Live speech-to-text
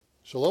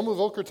שלום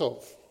ובוקר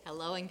טוב.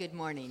 Hello and good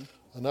morning.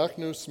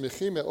 אנחנו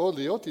שמחים מאוד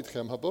להיות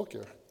איתכם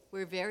הבוקר.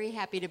 We're very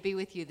happy to be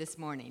with you this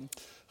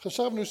morning.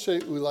 חשבנו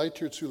שאולי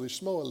תרצו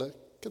לשמוע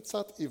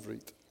לקצת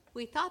עברית,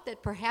 We thought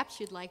that perhaps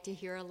you'd like to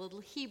hear a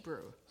little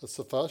Hebrew,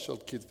 השפה של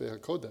כתבי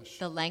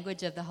הקודש. the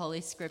language of the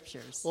Holy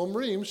Scriptures.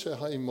 אומרים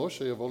שהאם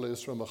משה יבוא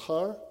לישראל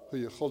מחר, הוא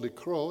יכול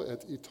לקרוא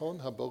את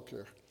עיתון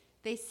הבוקר.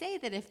 They say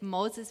that if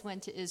Moses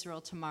went to Israel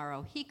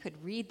tomorrow, he could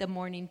read the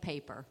morning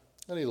paper.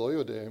 אני לא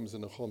יודע אם זה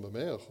נכון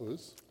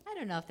ב100%,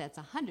 I don't know if that's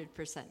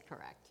 100%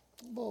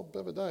 correct, אבל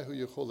בוודאי הוא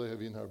יכול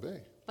להבין הרבה.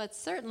 but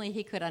certainly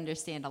he could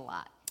understand a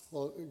lot.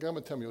 אבל גם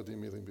אתם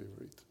יודעים מילים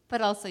בעברית.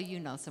 But also you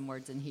know some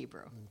words in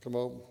Hebrew.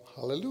 כמו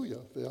הללויה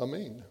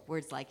ואמן.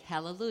 Words like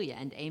hallelujah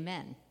and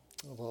amen.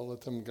 אבל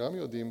אתם גם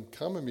יודעים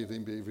כמה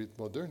מילים בעברית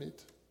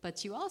מודרנית.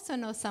 But you also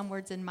know some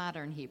words in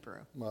modern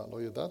Hebrew. מה,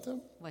 לא ידעתם?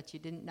 What you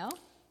didn't know?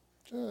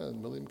 כן,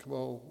 מילים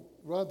כמו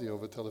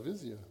רדיו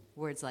וטלוויזיה,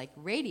 Words like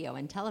radio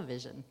and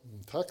television,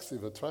 טקסי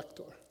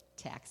וטרקטור,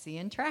 taxi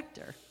and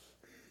tractor,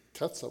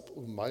 קטסופ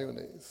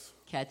ומיונז.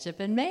 ketchup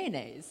and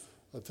mayonnaise.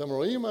 אתם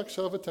רואים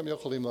עכשיו, אתם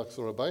יכולים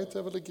לחזור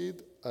הביתה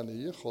ולהגיד,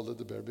 אני יכול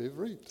לדבר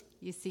בעברית.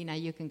 You see, now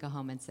you can go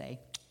home and say,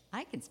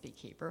 I can speak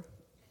Hebrew.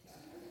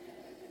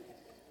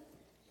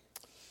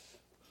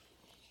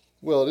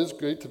 Well, it is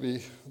great to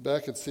be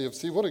back at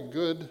CFC. What a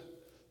good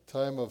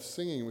time of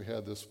singing we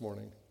had this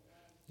morning.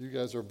 You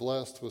guys are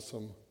blessed with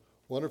some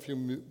wonderful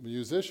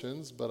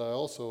musicians, but I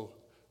also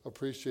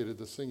appreciated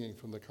the singing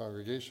from the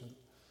congregation.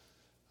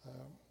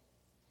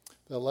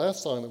 That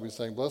last song that we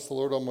sang, Bless the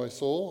Lord, O my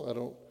soul, I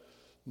don't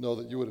know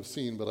that you would have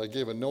seen, but I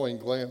gave a knowing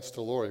glance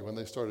to Lori when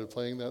they started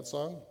playing that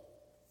song.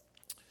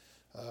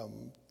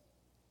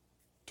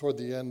 Toward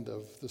the end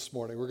of this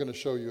morning, we're going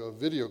to show you a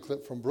video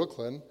clip from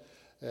Brooklyn,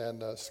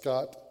 and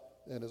Scott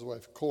and his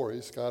wife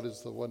Corey. Scott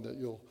is the one that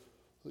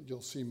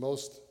you'll see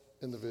most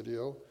in the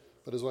video,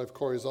 but his wife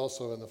Corey is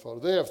also in the photo.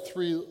 They have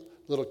 3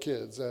 little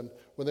kids, and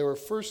when they were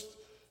first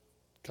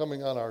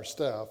coming on our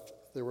staff,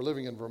 they were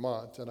living in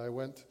Vermont, and I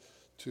went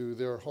to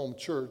their home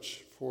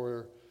church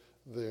for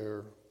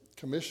their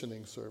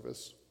commissioning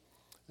service,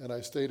 and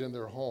I stayed in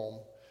their home.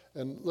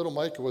 And little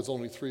Micah was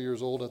only 3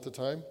 years old at the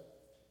time.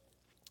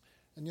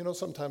 And you know,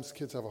 sometimes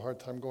kids have a hard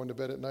time going to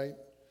bed at night.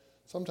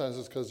 Sometimes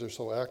it's because they're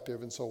so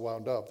active and so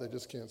wound up, they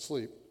just can't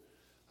sleep.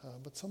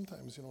 But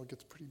sometimes, you know, it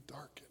gets pretty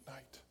dark at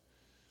night,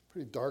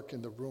 pretty dark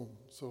in the room.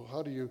 So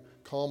how do you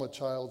calm a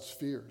child's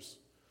fears?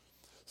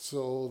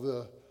 So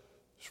the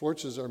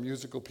Schwartzes are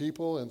musical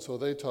people, and so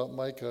they taught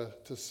Micah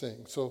to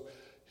sing. So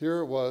here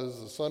it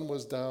was, the sun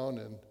was down,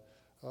 and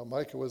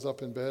Micah was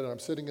up in bed, and I'm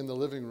sitting in the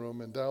living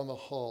room, and down the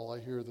hall I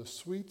hear the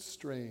sweet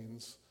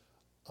strains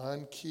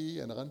on key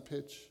and on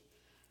pitch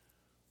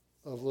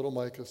of little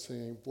Micah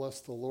singing,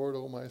 Bless the Lord,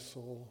 O my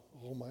soul,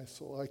 O my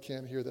soul. I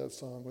can't hear that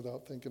song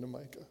without thinking of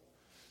Micah.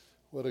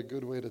 What a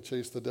good way to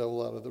chase the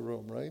devil out of the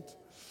room, right?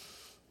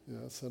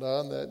 Yes, and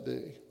on that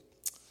day,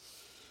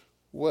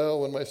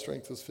 well, when my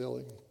strength is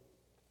failing.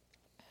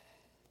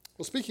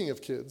 Well, speaking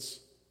of kids,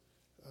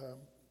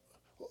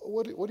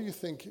 what do you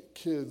think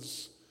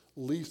kids'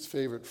 least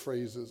favorite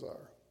phrases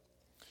are?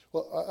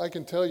 Well, I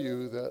can tell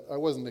you that I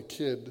wasn't a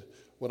kid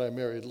when I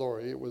married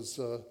Lori. It was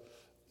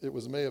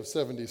May of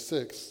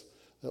 '76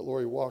 that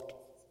Lori walked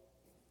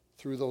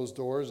through those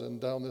doors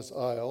and down this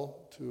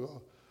aisle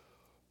to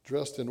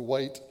dressed in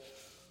white,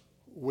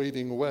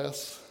 waiting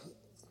Wes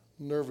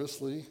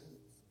nervously.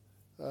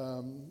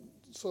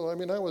 So, I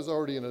mean, I was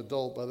already an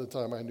adult by the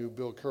time I knew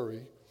Bill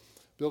Curry.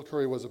 Bill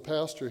Curry was a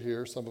pastor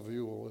here. Some of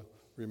you will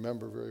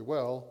remember very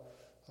well.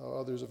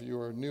 Others of you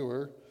are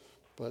newer.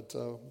 But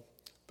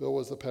Bill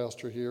was the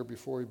pastor here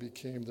before he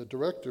became the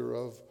director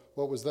of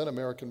what was then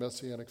American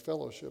Messianic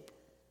Fellowship.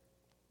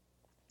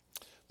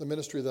 The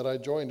ministry that I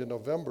joined in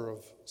November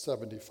of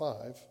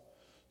 '75,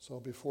 so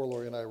before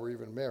Lori and I were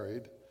even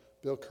married.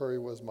 Bill Curry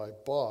was my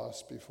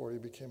boss before he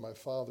became my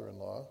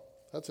father-in-law.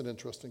 That's an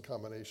interesting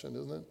combination,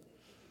 isn't it?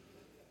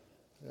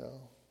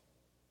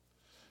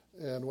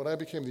 Yeah. And when I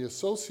became the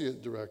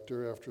associate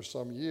director after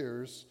some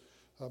years,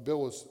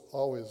 Bill was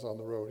always on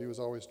the road. He was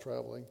always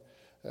traveling.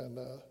 And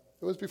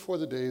it was before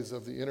the days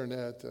of the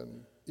internet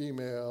and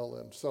email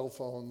and cell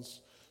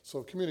phones,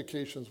 so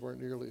communications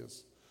weren't nearly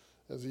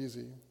as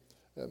easy.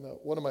 And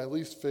one of my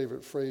least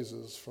favorite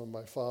phrases from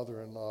my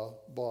father-in-law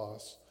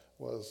boss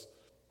was,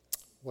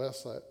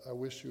 Wes, I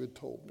wish you had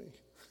told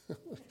me.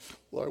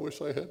 Well, I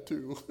wish I had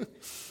too.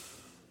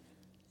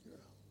 Yeah.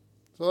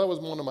 So that was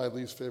one of my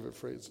least favorite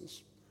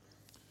phrases.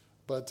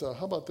 But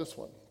how about this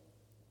one?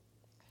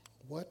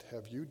 What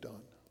have you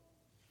done?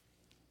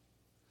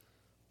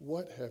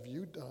 What have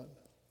you done?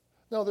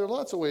 Now, there are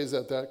lots of ways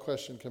that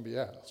question can be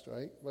asked,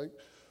 right?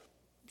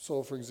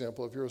 So, for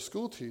example, if you're a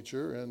school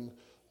teacher and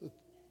the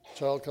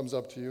child comes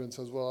up to you and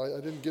says, well,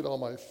 I didn't get all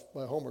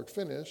my homework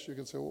finished, you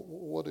can say, well,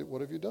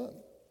 what have you done?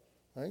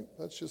 Right?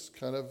 That's just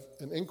kind of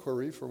an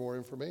inquiry for more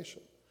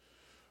information.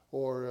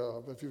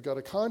 Or if you've got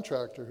a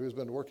contractor who's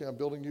been working on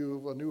building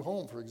you a new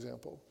home, for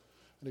example,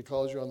 and he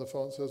calls you on the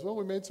phone and says, well,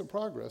 we made some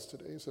progress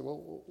today. You say,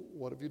 well,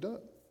 what have you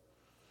done?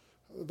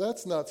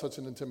 That's not such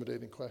an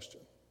intimidating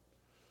question.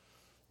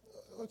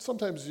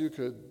 Sometimes you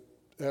could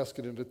ask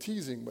it in a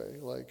teasing way,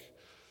 like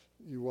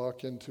you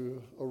walk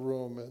into a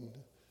room and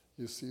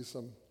you see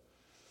some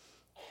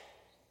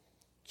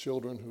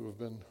children who have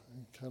been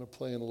kind of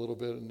playing a little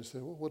bit, and you say,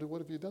 well,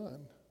 what have you done?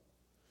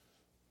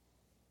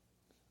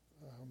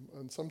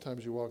 And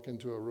sometimes you walk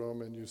into a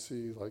room and you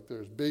see like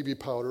there's baby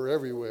powder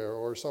everywhere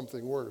or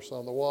something worse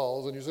on the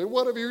walls, and you say,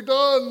 what have you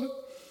done?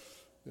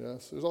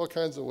 Yes, there's all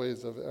kinds of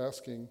ways of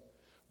asking,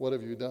 what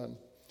have you done?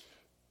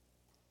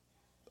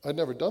 I'd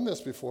never done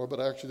this before, but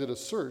I actually did a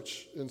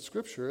search in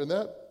Scripture, and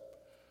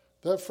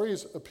that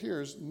phrase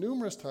appears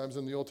numerous times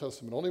in the Old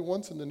Testament, only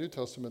once in the New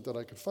Testament that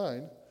I could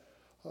find.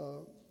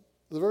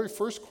 The very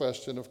first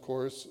question, of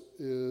course,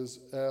 is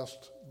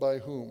asked by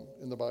whom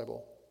in the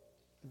Bible?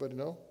 Anybody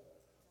know?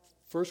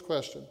 First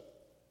question.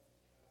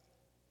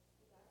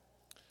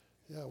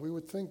 Yeah, we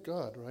would think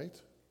God, right?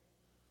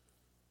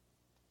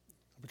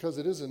 Because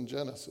it is in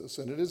Genesis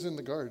and it is in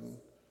the garden,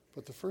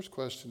 but the first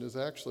question is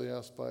actually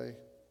asked by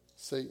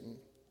Satan.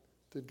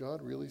 Did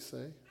God really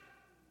say?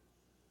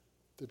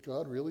 Did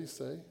God really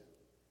say?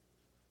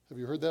 Have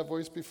you heard that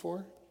voice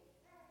before?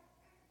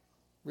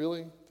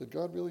 Really? Did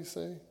God really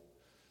say?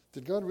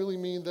 Did God really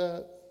mean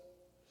that?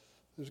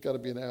 There's got to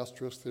be an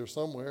asterisk there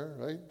somewhere,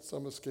 right?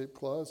 Some escape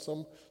clause,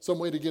 some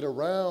way to get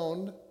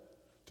around,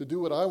 to do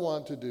what I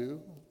want to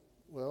do.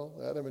 Well,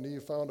 Adam and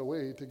Eve found a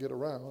way to get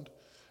around.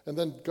 And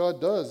then God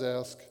does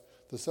ask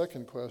the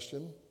second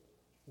question,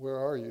 where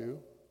are you?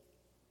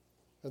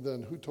 And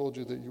then who told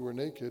you that you were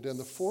naked? And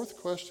the fourth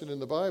question in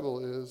the Bible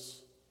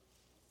is,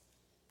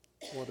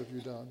 what have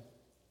you done?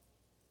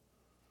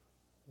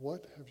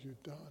 What have you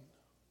done?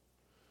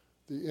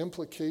 The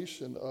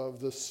implication of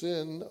the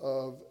sin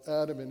of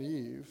Adam and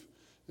Eve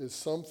is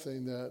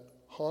something that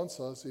haunts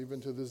us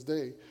even to this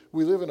day.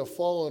 We live in a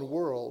fallen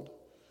world.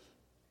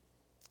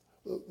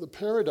 The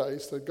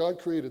paradise that God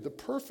created, the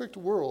perfect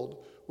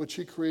world which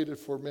he created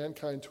for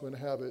mankind to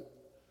inhabit,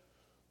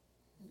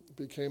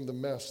 became the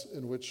mess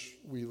in which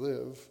we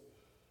live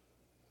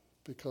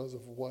because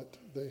of what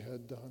they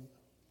had done.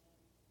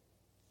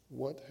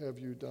 What have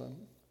you done?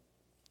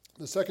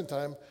 The second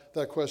time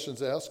that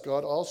question's asked,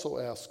 God also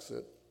asks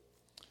it.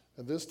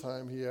 And this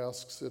time he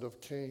asks it of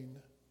Cain,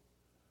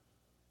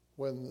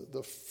 when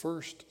the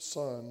first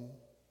son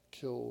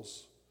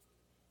kills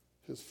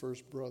his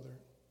first brother.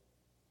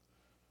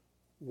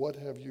 What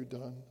have you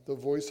done? The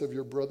voice of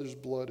your brother's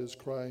blood is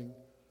crying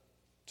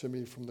to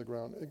me from the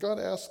ground. And God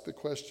asked the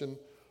question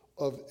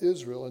of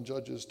Israel in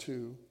Judges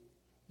 2.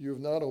 You have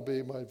not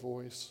obeyed my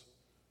voice.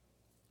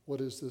 What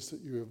is this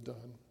that you have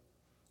done?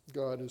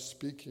 God is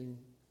speaking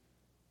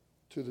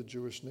to the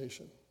Jewish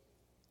nation.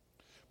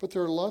 But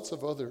there are lots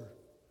of other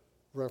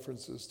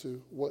references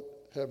to what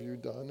have you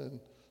done, and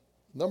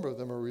a number of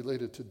them are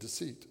related to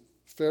deceit.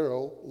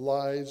 Abraham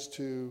lies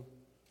to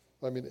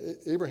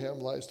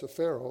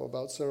Pharaoh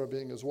about Sarah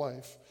being his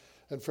wife.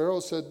 And Pharaoh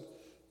said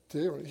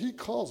to Abraham, he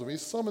calls him, he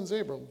summons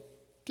Abram,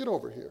 get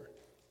over here.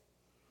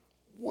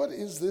 What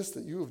is this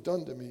that you have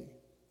done to me?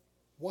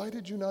 Why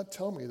did you not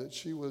tell me that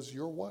she was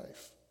your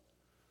wife?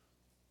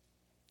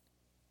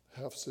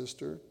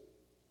 Half-sister,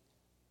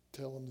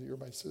 tell him that you're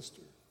my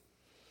sister.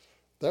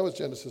 That was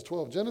Genesis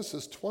 12.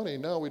 Genesis 20,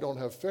 now we don't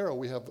have Pharaoh,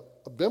 we have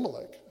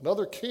Abimelech,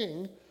 another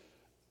king,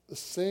 the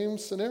same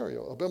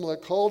scenario.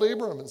 Abimelech called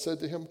Abram and said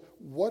to him,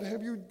 what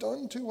have you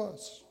done to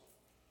us?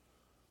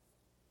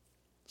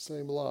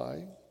 Same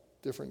lie,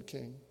 different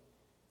king.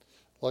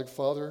 Like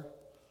father,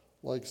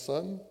 like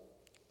son,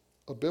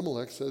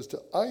 Abimelech says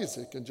to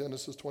Isaac in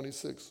Genesis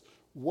 26,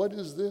 what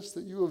is this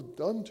that you have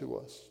done to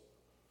us?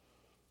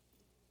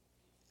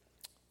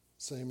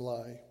 Same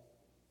lie.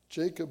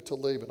 Jacob to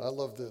Laban. I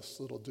love this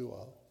little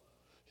duo.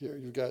 Here,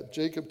 you've got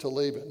Jacob to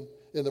Laban.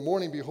 In the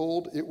morning,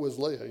 behold, it was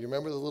Leah. You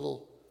remember the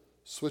little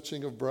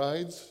switching of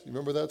brides? You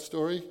remember that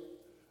story?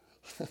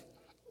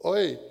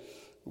 Oi,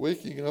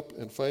 waking up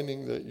and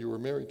finding that you were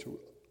married to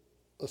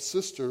a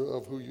sister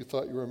of who you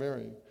thought you were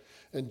marrying.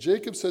 And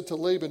Jacob said to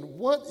Laban,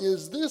 what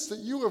is this that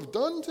you have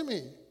done to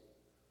me?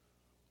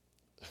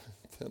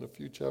 Then a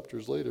few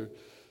chapters later,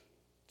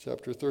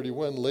 chapter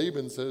 31,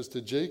 Laban says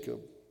to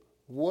Jacob,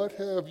 what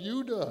have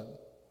you done?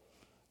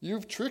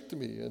 You've tricked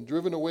me and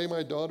driven away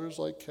my daughters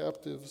like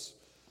captives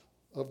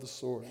of the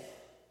sword.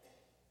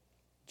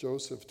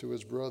 Joseph to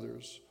his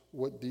brothers,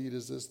 what deed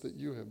is this that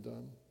you have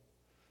done?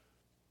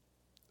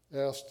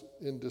 Asked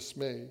in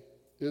dismay,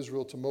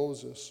 Israel to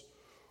Moses,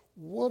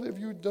 what have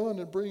you done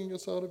in bringing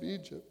us out of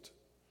Egypt?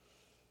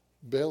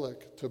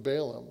 Balak to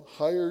Balaam,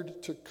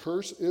 hired to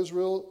curse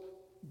Israel.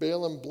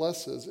 Balaam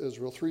blesses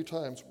Israel 3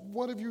 times.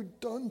 What have you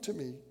done to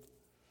me?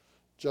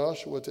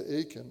 Joshua to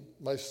Achan,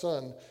 my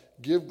son,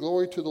 give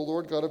glory to the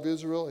Lord God of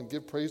Israel and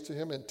give praise to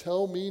him, and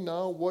tell me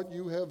now what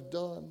you have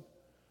done.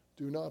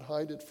 Do not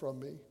hide it from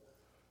me.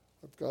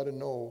 I've got to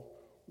know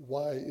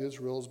why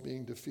Israel's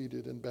being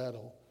defeated in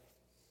battle,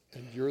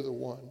 and you're the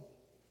one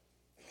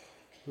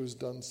who's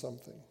done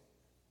something.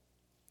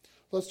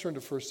 Let's turn to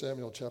 1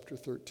 Samuel chapter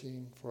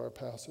 13 for our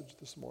passage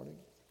this morning.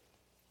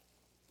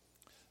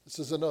 This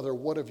is another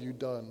what have you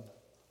done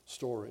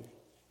story.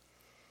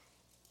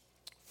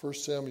 1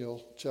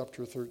 Samuel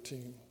chapter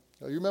 13.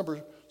 Now you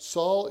remember,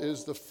 Saul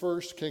is the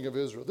first king of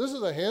Israel. This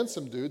is a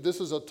handsome dude. This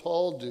is a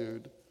tall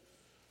dude.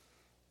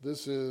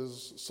 This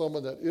is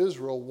someone that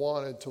Israel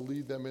wanted to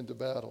lead them into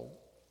battle.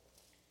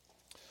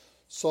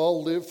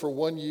 Saul lived for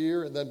 1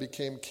 year and then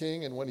became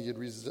king, and when he had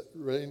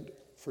reigned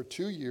for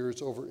 2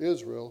 years over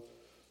Israel,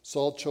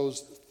 Saul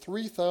chose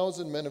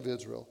 3,000 men of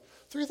Israel.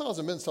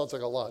 3,000 men sounds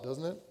like a lot,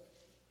 doesn't it?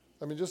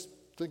 I mean, just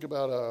think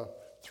about a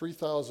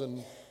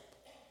 3,000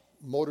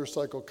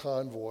 motorcycle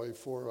convoy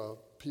for a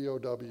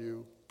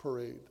POW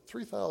parade.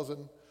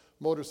 3,000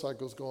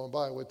 motorcycles going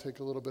by would take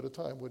a little bit of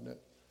time, wouldn't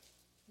it?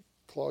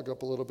 Clog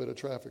up a little bit of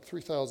traffic.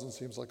 3,000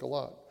 seems like a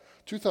lot.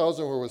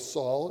 2,000 were with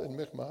Saul in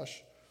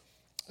Michmash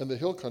and the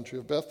hill country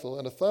of Bethel,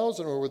 and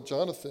 1,000 were with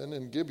Jonathan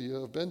in Gibeah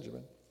of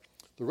Benjamin.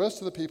 The rest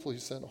of the people he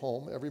sent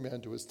home, every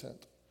man to his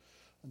tent.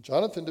 And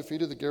Jonathan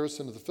defeated the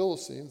garrison of the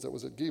Philistines that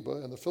was at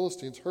Geba, and the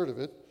Philistines heard of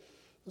it.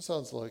 This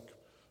sounds like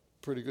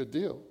a pretty good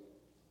deal,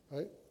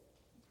 right?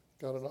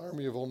 Got an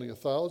army of only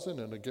 1,000,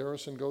 and a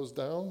garrison goes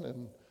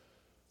down,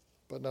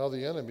 but now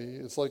the enemy,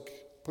 it's like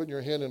putting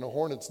your hand in a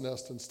hornet's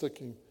nest and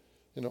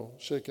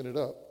shaking it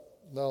up.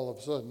 Now all of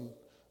a sudden,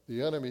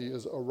 the enemy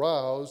is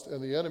aroused,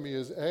 and the enemy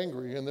is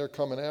angry, and they're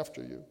coming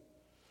after you.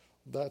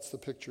 That's the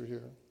picture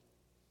here.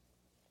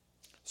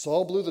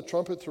 Saul blew the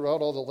trumpet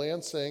throughout all the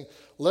land, saying,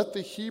 "Let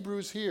the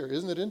Hebrews hear."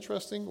 Isn't it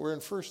interesting? We're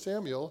in 1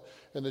 Samuel,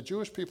 and the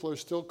Jewish people are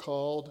still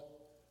called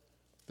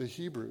the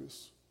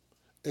Hebrews.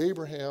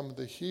 Abraham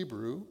the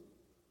Hebrew.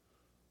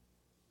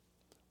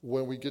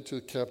 When we get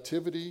to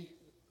captivity,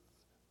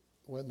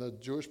 when the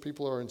Jewish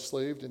people are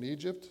enslaved in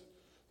Egypt,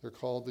 they're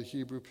called the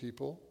Hebrew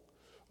people.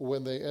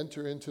 When they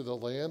enter into the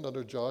land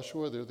under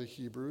Joshua, they're the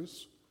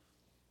Hebrews.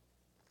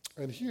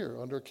 And here,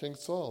 under King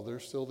Saul, they're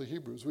still the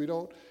Hebrews. We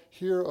don't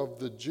hear of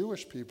the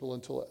Jewish people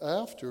until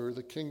after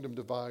the kingdom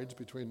divides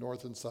between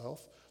north and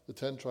south. The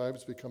 10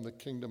 tribes become the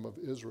kingdom of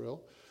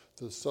Israel.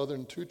 The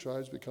southern 2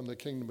 tribes become the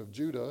kingdom of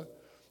Judah.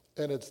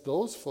 And it's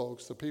those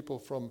folks, the people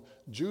from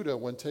Judah,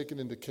 when taken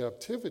into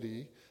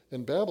captivity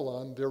in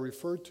Babylon, they're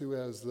referred to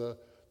as the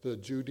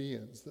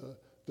Judeans,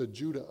 the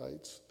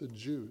Judahites, the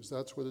Jews.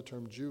 That's where the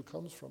term Jew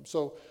comes from.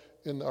 So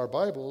in our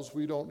Bibles,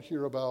 we don't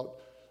hear about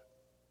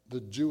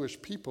the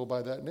Jewish people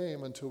by that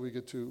name until we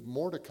get to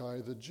Mordecai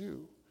the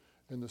Jew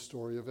in the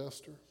story of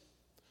Esther.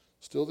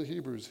 Still the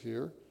Hebrews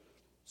here.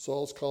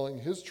 Saul's calling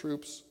his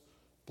troops,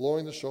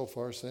 blowing the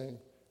shofar, saying,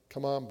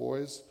 "Come on,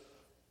 boys,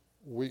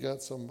 we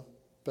got some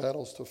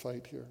battles to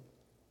fight here."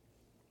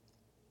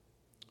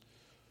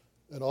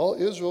 And all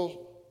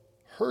Israel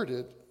heard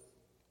it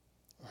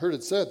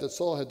said that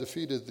Saul had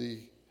defeated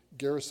the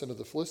garrison of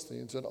the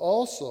Philistines, and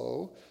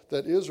also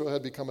that Israel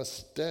had become a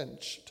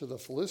stench to the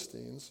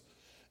Philistines,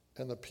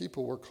 and the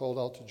people were called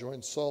out to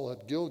join Saul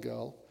at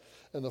Gilgal,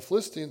 and the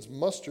Philistines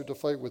mustered to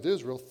fight with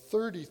Israel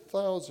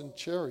 30,000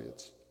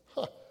 chariots.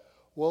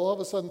 Well, all of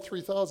a sudden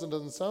 3,000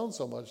 doesn't sound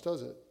so much,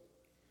 does it?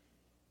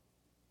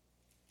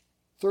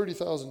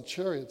 30,000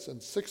 chariots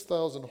and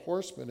 6,000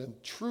 horsemen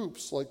and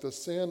troops like the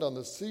sand on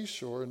the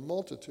seashore in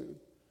multitude.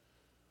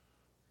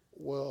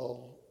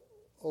 Well,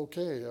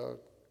 okay, a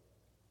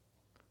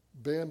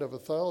band of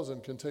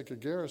 1,000 can take a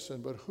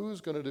garrison, but who's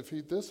going to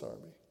defeat this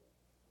army?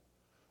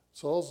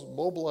 Saul's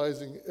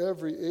mobilizing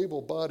every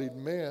able-bodied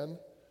man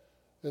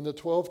in the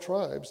 12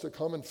 tribes to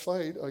come and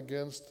fight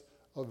against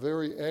a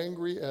very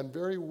angry and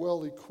very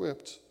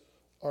well-equipped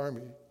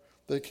army.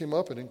 They came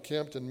up and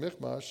encamped in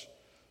Michmash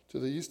to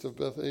the east of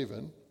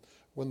Beth-aven.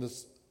 When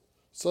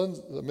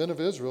the men of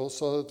Israel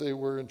saw that they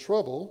were in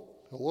trouble,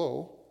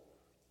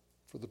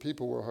 for the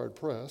people were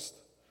hard-pressed,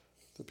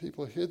 the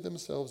people hid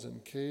themselves in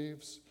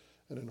caves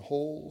and in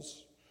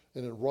holes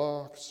and in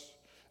rocks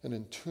and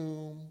in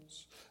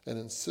tombs and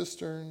in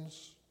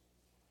cisterns.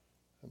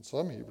 And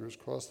some Hebrews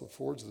crossed the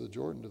fords of the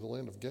Jordan to the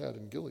land of Gad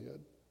and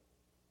Gilead.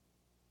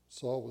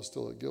 Saul was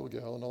still at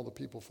Gilgal, and all the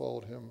people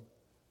followed him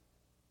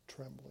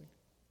trembling.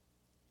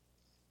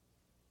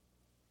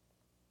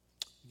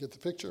 You get the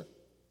picture?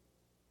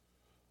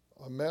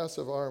 A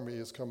massive army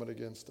is coming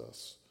against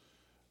us.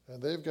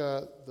 And they've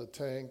got the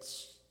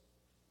tanks,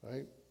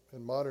 right?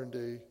 In modern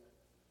day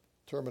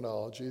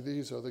terminology,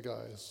 these are the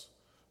guys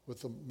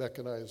with the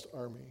mechanized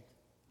army.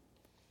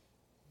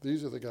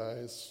 These are the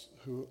guys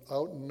who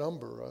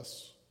outnumber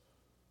us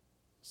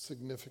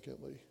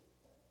significantly.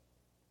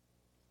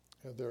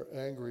 And they're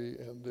angry,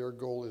 and their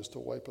goal is to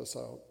wipe us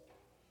out.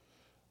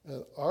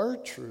 And our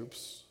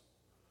troops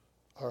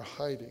are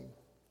hiding.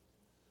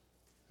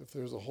 If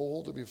there's a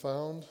hole to be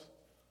found,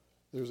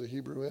 there's a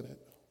Hebrew in it.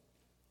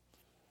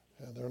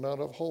 And they're not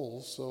of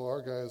holes, so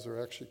our guys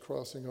are actually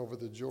crossing over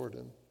the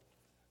Jordan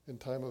in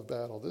time of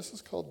battle. This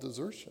is called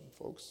desertion,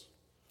 folks.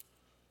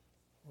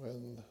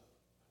 When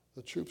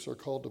the troops are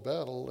called to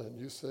battle and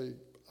you say,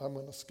 "I'm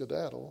going to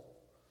skedaddle,"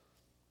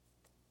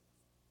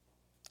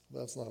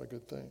 that's not a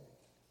good thing.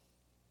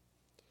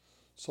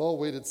 Saul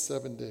waited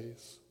 7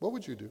 days. What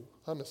would you do,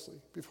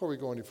 honestly, before we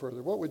go any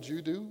further? What would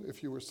you do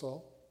if you were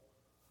Saul?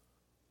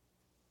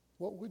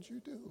 What would you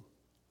do?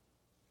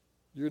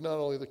 You're not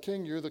only the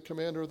king, you're the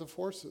commander of the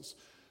forces.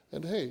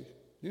 And hey,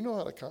 you know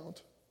how to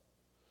count.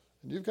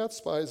 And you've got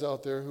spies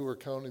out there who are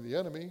counting the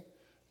enemy.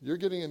 You're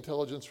getting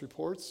intelligence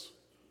reports.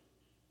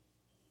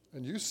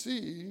 And you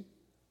see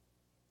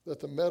that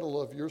the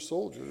mettle of your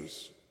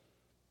soldiers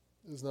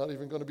is not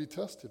even going to be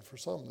tested for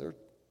some.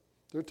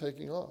 They're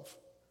taking off.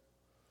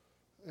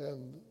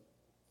 And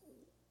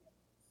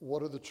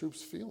what are the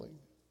troops feeling?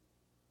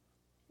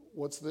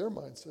 What's their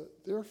mindset?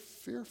 They're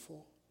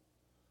fearful.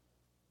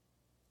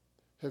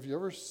 Have you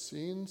ever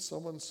seen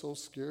someone so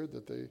scared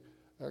that they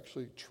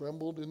actually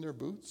trembled in their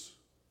boots?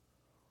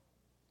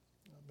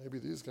 Maybe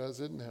these guys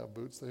didn't have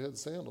boots, they had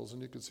sandals,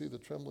 and you could see the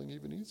trembling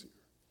even easier.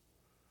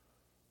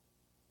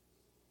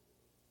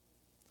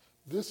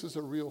 This is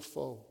a real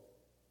foe.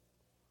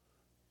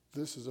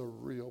 This is a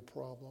real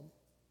problem.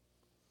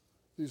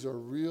 These are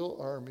real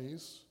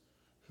armies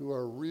who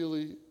are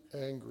really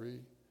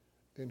angry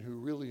and who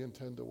really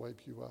intend to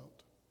wipe you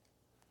out.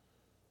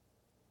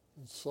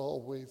 And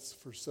Saul waits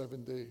for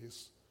 7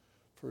 days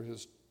for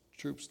his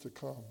troops to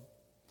come.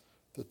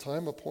 The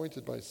time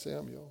appointed by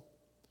Samuel.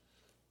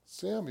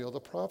 Samuel, the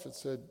prophet,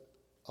 said,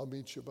 I'll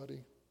meet you,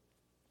 buddy.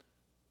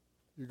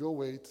 You go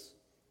wait.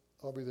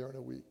 I'll be there in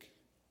a week.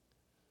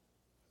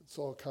 And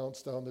Saul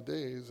counts down the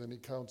days, and he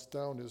counts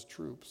down his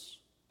troops.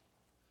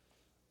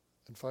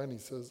 And finally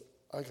he says,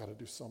 I got to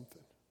do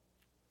something.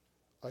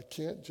 I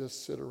can't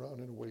just sit around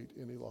and wait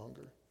any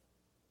longer.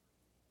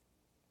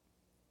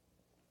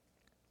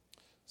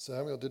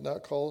 Samuel did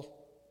not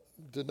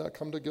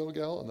come to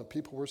Gilgal, and the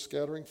people were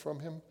scattering from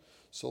him.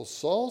 So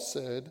Saul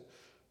said,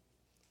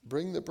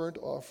 bring the burnt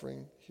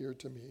offering here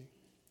to me,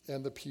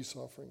 and the peace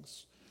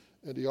offerings.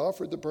 And he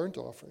offered the burnt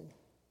offering.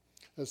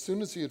 As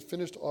soon as he had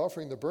finished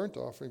offering the burnt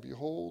offering,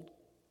 behold,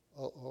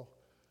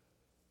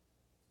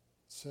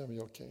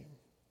 Samuel came.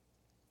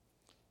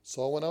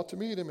 Saul went out to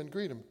meet him and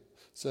greet him.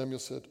 Samuel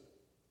said,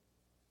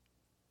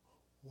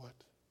 what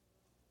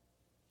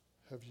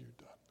have you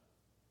done?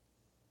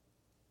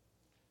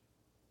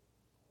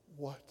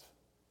 What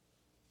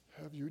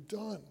have you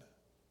done?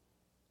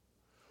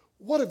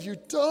 What have you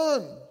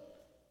done?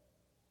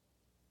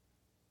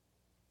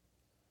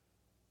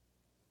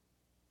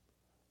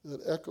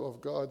 That echo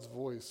of God's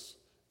voice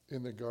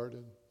in the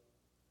garden,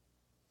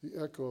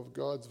 the echo of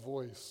God's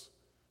voice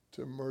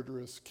to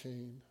murderous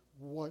Cain.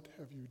 What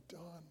have you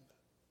done?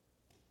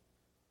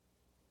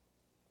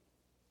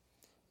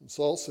 And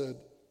Saul said,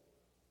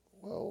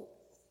 well,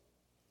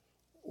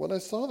 when I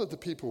saw that the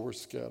people were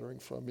scattering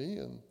from me,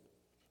 and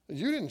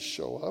you didn't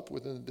show up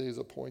within the days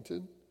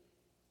appointed,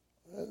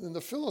 and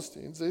the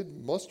Philistines,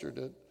 they'd mustered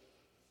at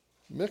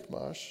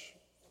Michmash,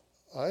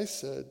 I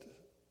said,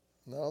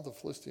 now the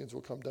Philistines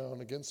will come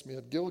down against me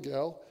at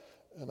Gilgal,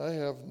 and I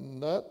have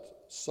not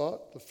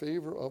sought the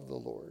favor of the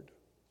Lord.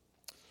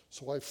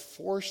 So I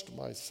forced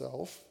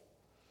myself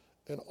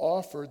and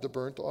offered the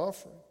burnt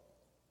offering.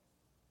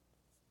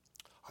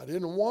 I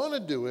didn't want to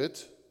do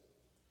it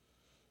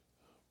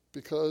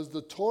because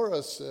the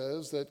Torah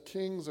says that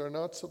kings are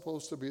not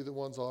supposed to be the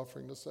ones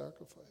offering the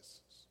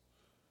sacrifices.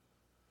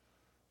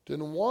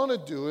 Didn't want to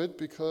do it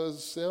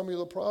because Samuel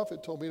the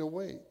prophet told me to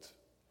wait.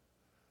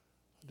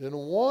 Didn't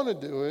want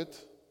to do it,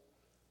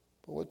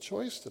 but what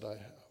choice did I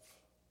have?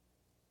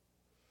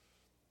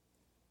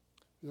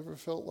 You ever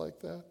felt like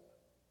that?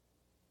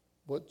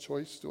 What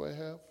choice do I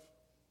have?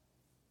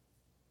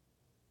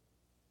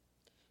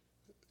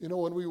 You know,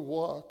 when we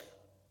walk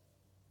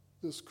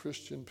this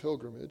Christian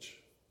pilgrimage,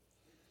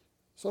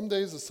 some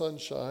days the sun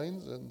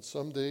shines, and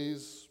some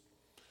days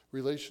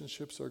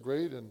relationships are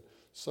great, and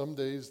some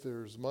days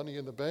there's money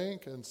in the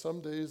bank, and some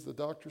days the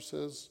doctor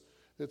says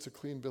it's a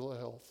clean bill of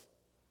health.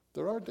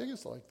 There are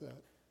days like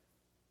that.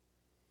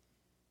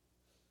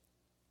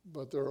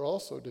 But there are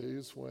also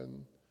days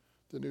when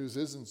the news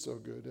isn't so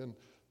good. And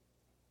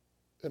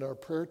in our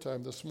prayer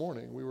time this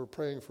morning, we were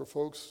praying for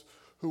folks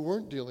who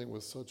weren't dealing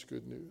with such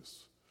good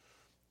news.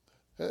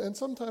 And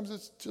sometimes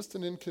it's just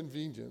an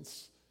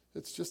inconvenience.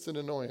 It's just an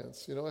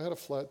annoyance. You know, I had a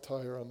flat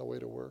tire on the way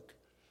to work.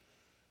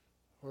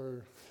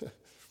 Or,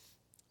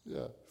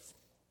 yeah.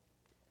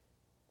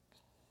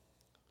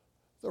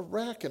 The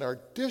rack in our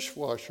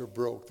dishwasher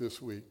broke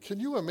this week. Can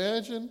you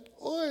imagine?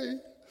 Oi,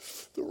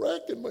 the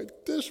rack in my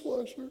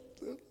dishwasher.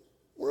 The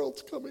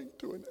world's coming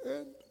to an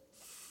end.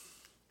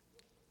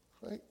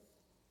 Right?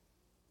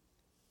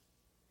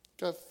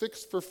 Got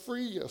fixed for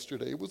free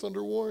yesterday. It was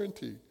under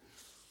warranty.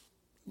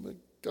 And the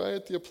guy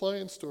at the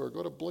appliance store,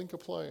 go to Blink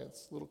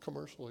Appliance, little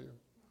commercial here.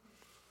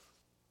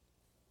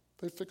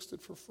 They fixed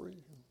it for free.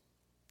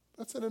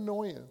 That's an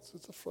annoyance.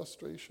 It's a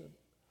frustration.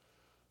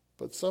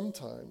 But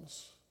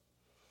sometimes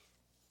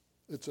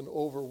it's an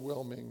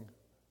overwhelming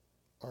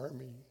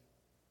army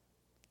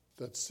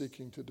that's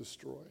seeking to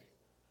destroy.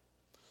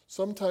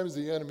 Sometimes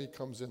the enemy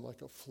comes in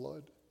like a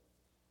flood.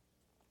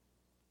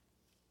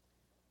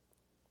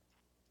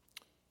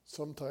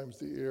 Sometimes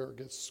the air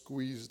gets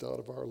squeezed out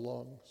of our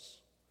lungs.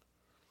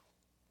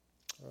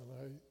 And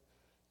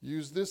I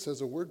use this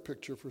as a word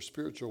picture for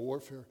spiritual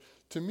warfare.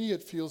 To me,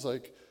 it feels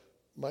like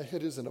my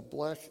head is in a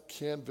black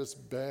canvas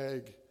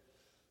bag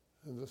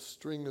and the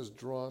string is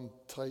drawn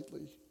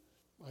tightly.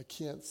 I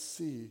can't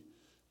see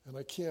and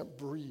I can't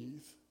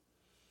breathe.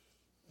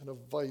 and a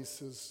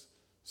vice is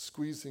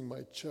squeezing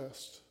my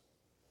chest.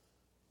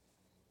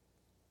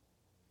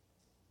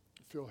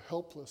 I feel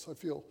helpless. I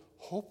feel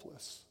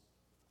hopeless.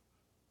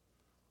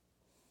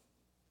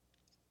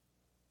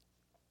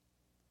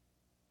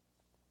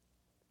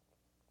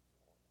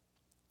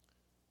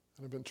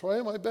 And I've been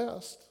trying my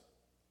best,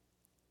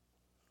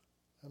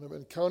 and I've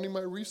been counting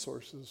my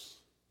resources,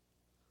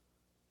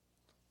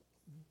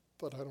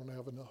 but I don't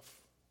have enough.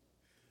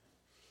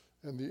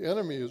 And the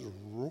enemy is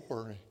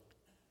roaring.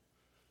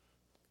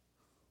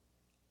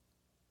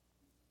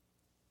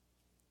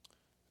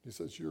 He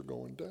says, you're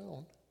going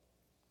down.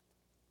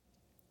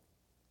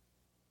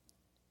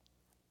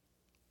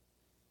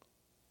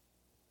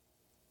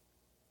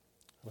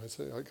 And I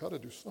say, I got to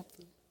do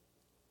something.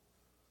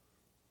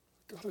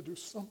 I got to do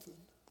something.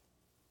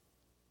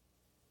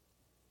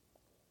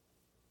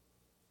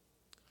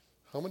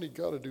 How many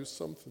got to do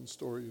something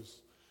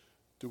stories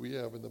do we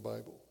have in the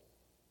Bible?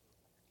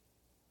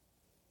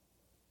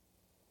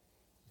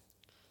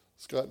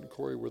 Scott and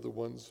Corey were the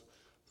ones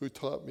who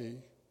taught me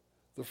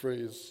the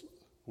phrase,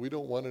 we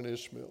don't want an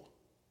Ishmael.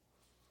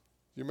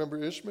 You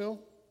remember Ishmael?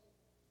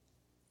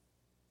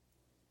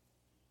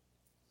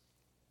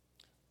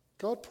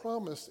 God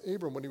promised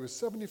Abram when he was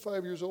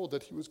 75 years old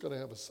that he was going to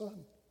have a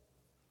son.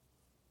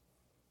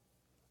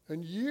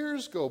 And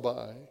years go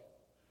by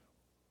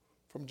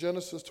from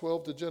Genesis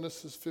 12 to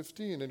Genesis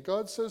 15. And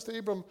God says to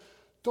Abram,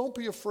 don't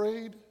be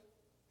afraid.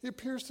 He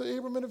appears to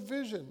Abram in a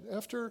vision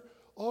after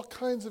all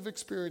kinds of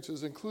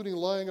experiences, including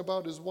lying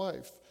about his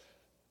wife.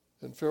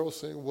 And Pharaoh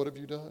saying, what have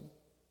you done?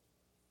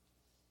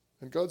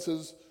 And God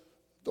says,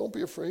 don't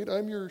be afraid.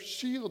 I'm your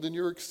shield and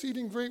your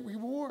exceeding great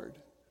reward.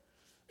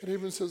 And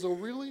Abram says, oh,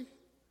 really?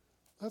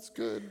 That's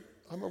good.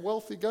 I'm a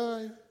wealthy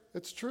guy.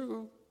 It's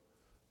true.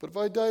 But if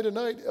I die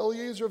tonight,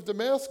 Eliezer of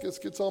Damascus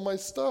gets all my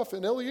stuff.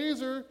 And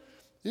Eliezer,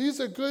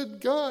 he's a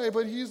good guy,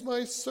 but he's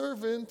my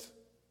servant.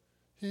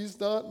 He's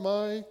not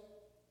my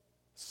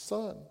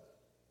son.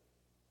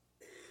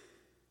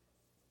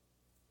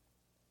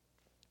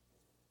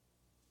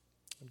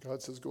 And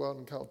God says, go out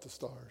and count the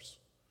stars.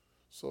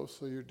 So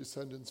your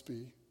descendants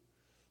be.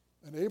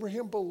 And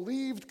Abraham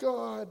believed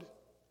God.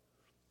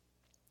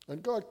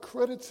 And God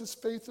credits his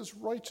faith as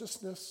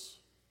righteousness.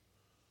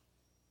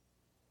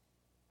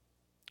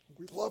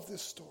 We love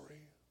this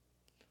story.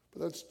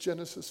 But that's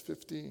Genesis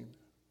 15.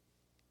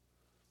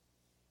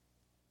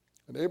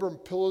 And Abram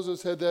pillows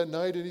his head that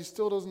night, and he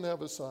still doesn't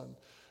have a son.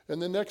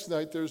 And the next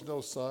night, there's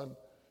no son.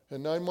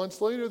 And 9 months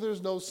later,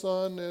 there's no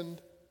son.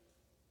 And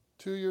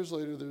 2 years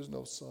later, there's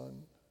no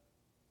son.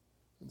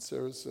 And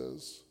Sarah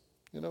says,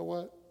 you know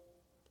what?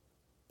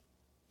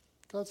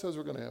 God says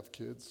we're going to have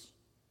kids.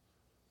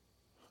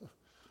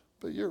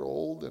 But you're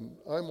old, and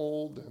I'm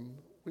old, and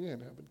we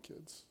ain't having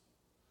kids.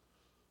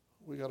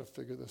 We got to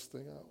figure this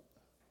thing out.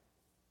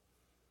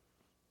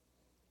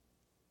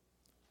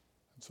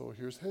 And so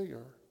here's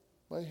Hagar,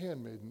 my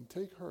handmaiden.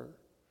 Take her.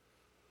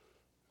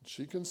 And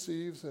she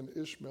conceives, and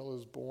Ishmael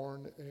is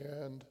born,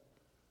 and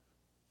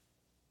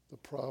the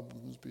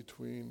problems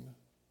between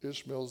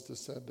Ishmael's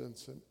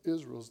descendants and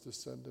Israel's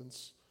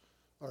descendants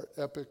are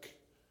epic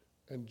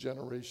and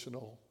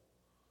generational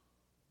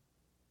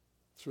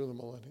through the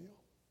millennial.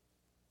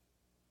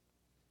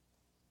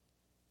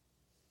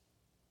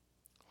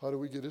 How do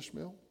we get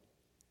Ishmael?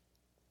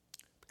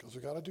 Because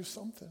we got to do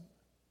something.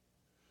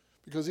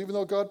 Because even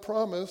though God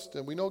promised,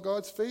 and we know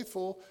God's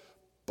faithful,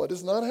 but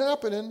it's not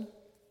happening,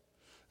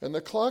 and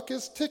the clock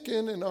is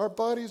ticking, and our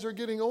bodies are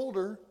getting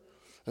older,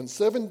 and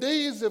 7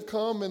 days have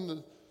come, and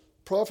the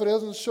prophet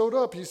hasn't showed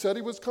up. He said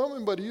he was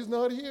coming, but he's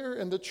not here,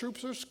 and the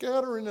troops are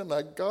scattering, and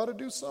I got to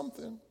do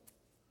something.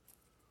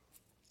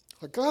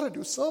 I got to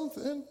do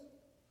something.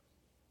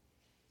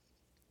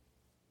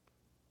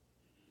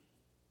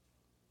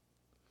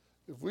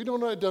 If we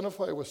don't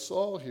identify with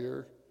Saul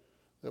here,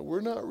 then we're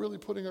not really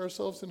putting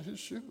ourselves in his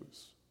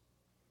shoes.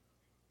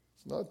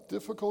 It's not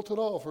difficult at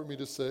all for me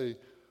to say,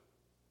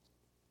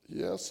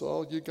 yeah,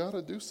 Saul, you got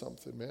to do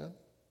something, man.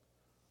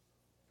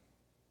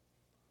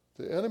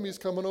 The enemy's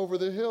coming over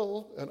the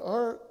hill, and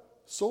our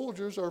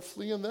soldiers are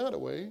fleeing that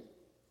way,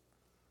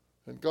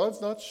 and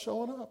God's not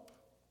showing up.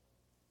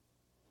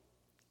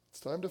 It's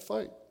time to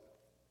fight.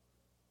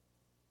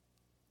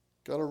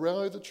 Got to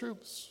rally the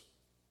troops.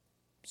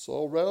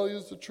 Saul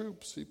rallies the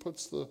troops. He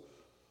puts the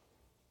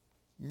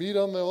meat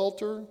on the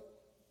altar,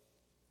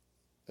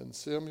 and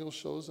Samuel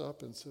shows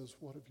up and says,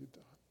 what have you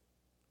done?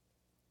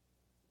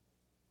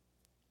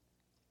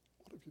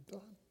 What have you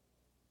done?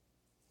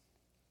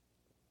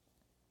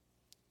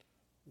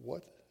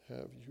 What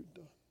have you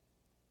done?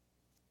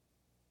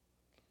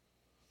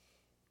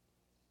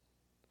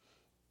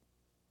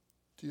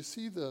 Do you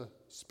see the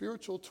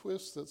spiritual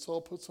twist that Saul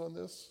puts on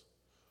this?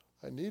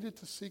 I needed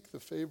to seek the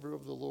favor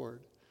of the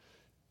Lord.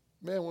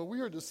 Man, when we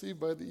are deceived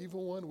by the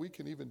evil one, we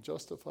can even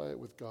justify it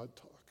with God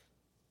talk.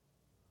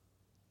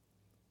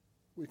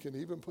 We can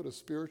even put a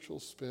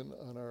spiritual spin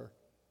on our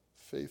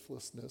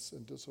faithlessness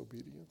and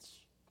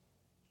disobedience.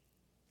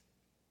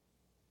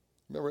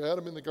 Remember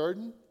Adam in the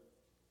garden?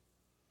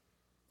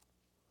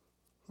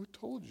 Who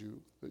told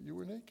you that you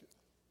were naked?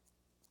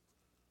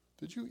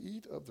 did you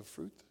eat of the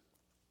fruit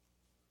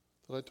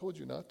that I told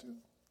you not to?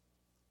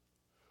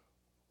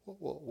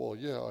 Well,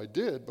 yeah, I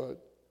did, but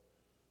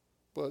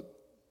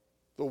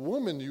the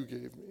woman you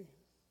gave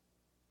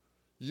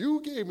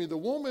me the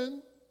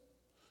woman.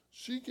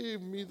 She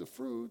gave me the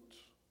fruit.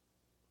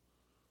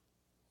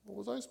 What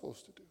was I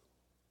supposed to do?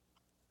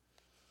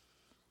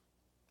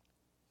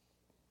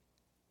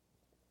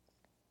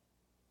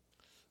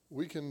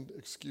 We can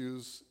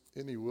excuse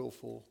any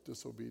willful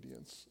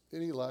disobedience,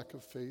 any lack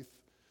of faith.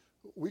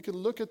 We can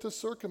look at the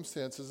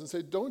circumstances and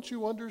say, don't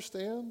you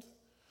understand?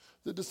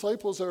 The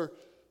disciples are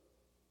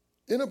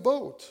in a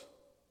boat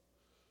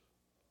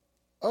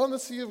on the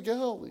Sea of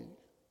Galilee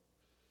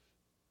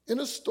in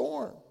a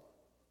storm.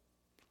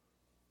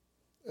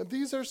 And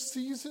these are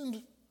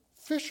seasoned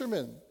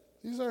fishermen.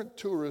 These aren't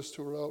tourists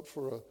who are out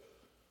for a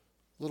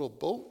little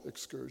boat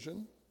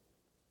excursion.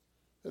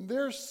 And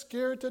they're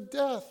scared to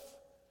death.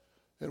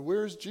 And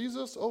where's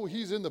Jesus? Oh,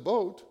 he's in the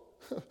boat,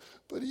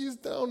 but he's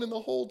down in the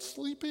hold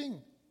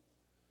sleeping.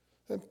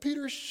 And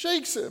Peter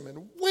shakes him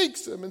and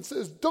wakes him and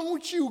says,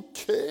 don't you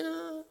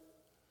care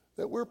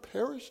that we're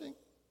perishing?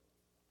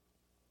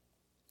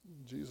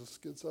 And Jesus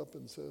gets up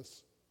and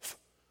says,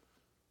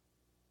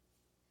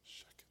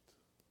 Sheket,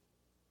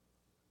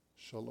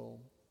 Shalom,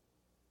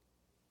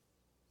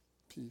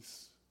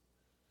 peace,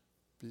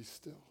 be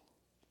still.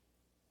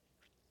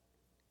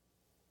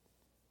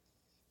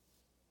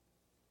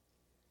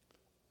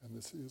 And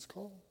the sea is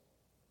calm.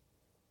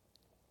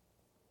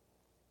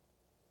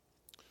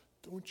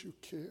 Don't you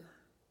care?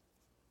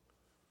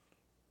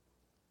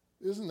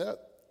 Isn't that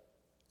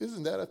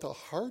at the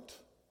heart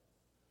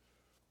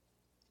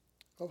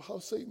of how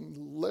Satan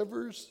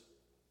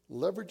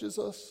leverages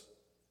us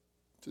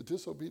to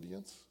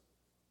disobedience?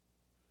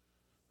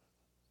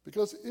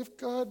 Because if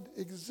God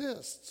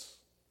exists,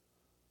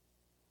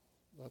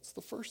 that's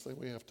the first thing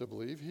we have to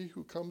believe. He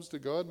who comes to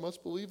God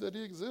must believe that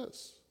he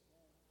exists.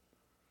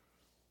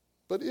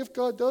 But if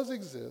God does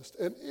exist,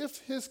 and if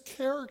his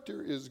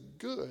character is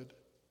good,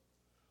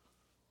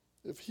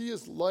 if he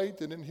is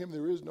light and in him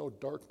there is no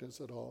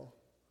darkness at all,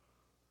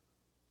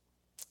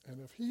 and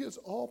if he is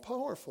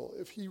all-powerful,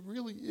 if he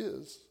really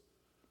is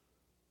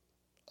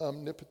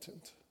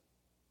omnipotent,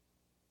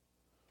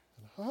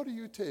 and how do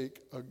you take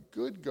a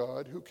good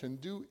God who can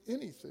do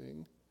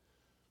anything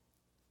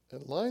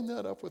and line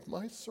that up with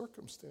my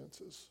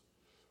circumstances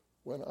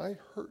when I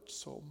hurt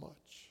so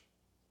much?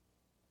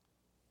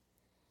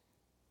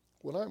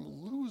 When I'm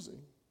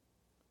losing,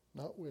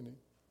 not winning.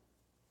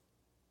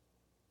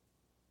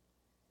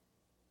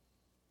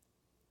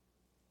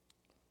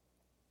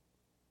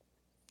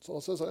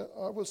 Saul says,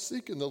 I was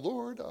seeking the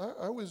Lord.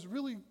 I was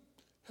really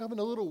having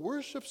a little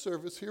worship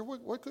service here.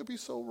 What could be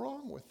so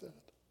wrong with that?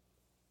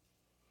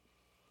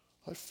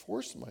 I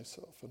forced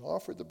myself and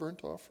offered the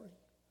burnt offering.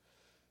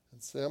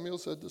 And Samuel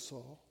said to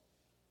Saul,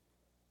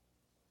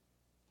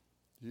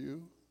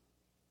 you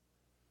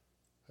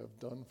have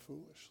done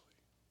foolishly.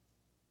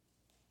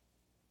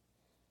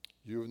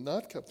 You have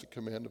not kept the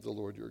command of the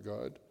Lord your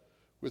God,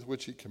 with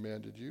which he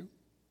commanded you.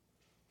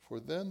 For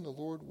then the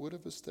Lord would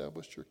have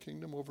established your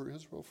kingdom over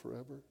Israel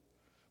forever.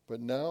 But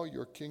now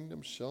your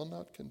kingdom shall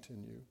not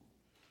continue.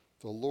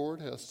 The Lord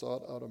has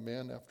sought out a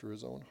man after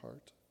his own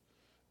heart,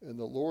 and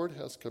the Lord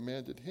has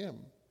commanded him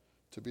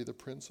to be the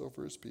prince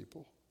over his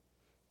people,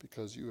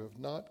 because you have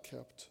not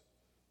kept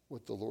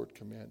what the Lord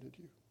commanded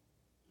you.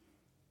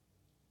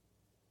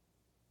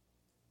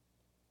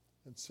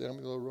 And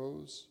Samuel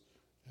arose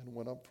and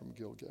went up from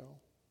Gilgal.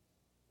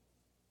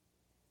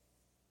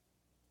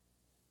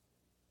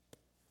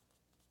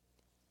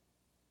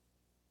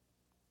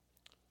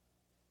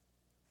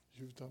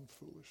 You've done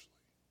foolishly.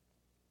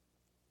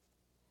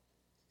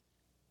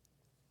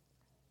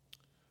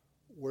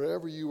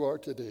 Wherever you are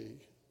today,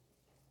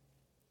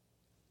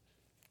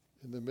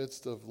 in the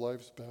midst of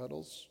life's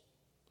battles,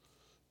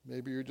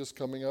 maybe you're just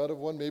coming out of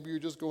one, maybe you're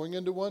just going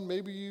into one,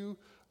 maybe you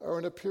are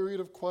in a period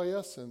of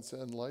quiescence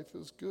and life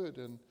is good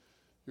and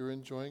you're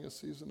enjoying a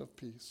season of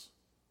peace.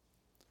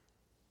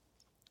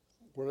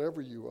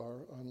 Wherever you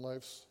are on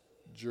life's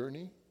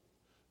journey,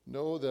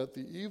 know that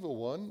the evil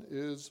one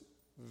is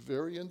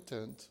very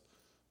intent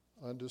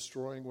on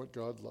destroying what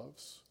God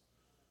loves.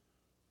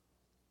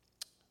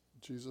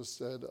 Jesus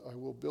said, I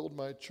will build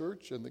my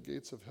church and the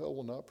gates of hell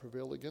will not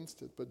prevail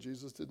against it. But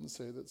Jesus didn't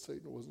say that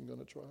Satan wasn't going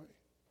to try.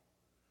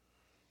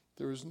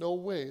 There is no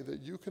way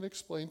that you can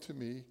explain to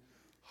me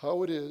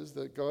how it is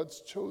that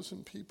God's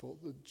chosen people,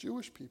 the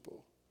Jewish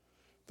people,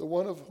 the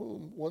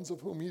ones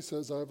of whom he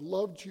says, I've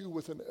loved you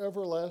with an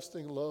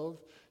everlasting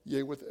love,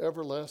 yea, with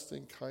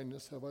everlasting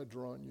kindness have I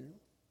drawn you.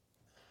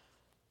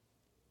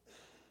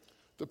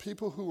 The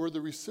people who were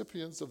the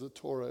recipients of the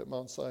Torah at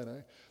Mount Sinai,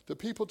 the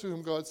people to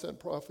whom God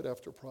sent prophet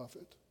after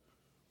prophet,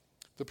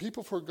 the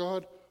people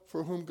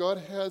for whom God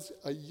has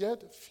a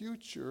yet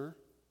future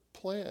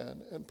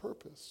plan and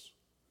purpose.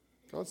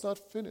 God's not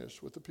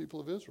finished with the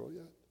people of Israel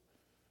yet.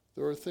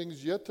 There are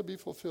things yet to be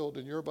fulfilled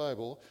in your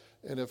Bible,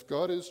 and if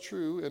God is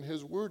true and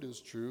his word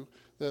is true,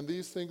 then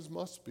these things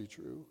must be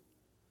true.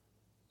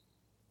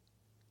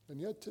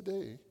 And yet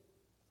today,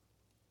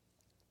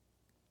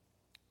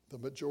 the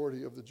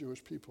majority of the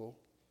Jewish people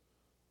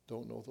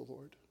don't know the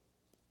Lord.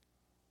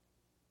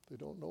 They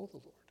don't know the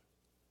Lord.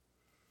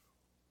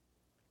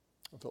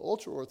 The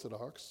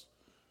ultra-Orthodox,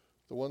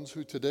 the ones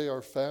who today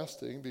are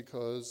fasting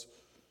because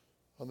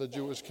on the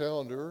Jewish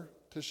calendar,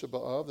 Tisha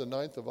B'Av, the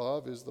 9th of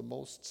Av, is the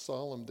most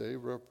solemn day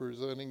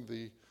representing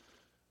the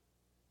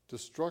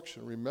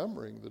destruction,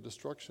 remembering the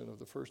destruction of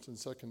the first and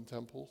second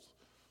temples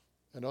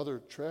and other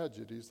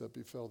tragedies that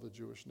befell the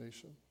Jewish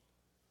nation.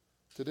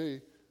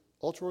 Today,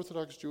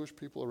 ultra-Orthodox Jewish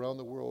people around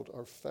the world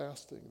are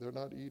fasting. They're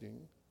not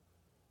eating.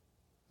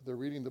 They're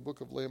reading the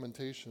book of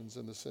Lamentations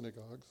in the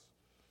synagogues.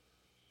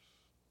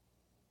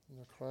 And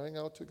they're crying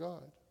out to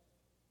God.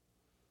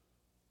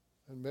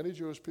 And many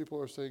Jewish people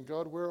are saying,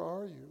 God, where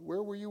are you?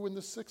 Where were you when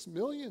the 6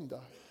 million died?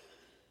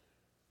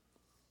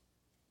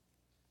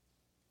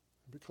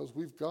 Because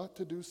we've got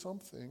to do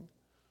something.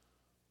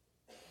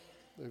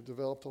 They've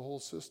developed a whole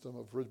system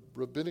of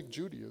rabbinic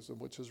Judaism,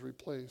 which has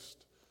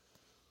replaced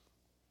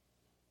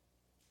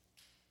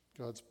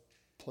God's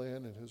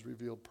plan and his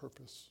revealed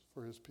purpose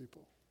for his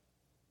people.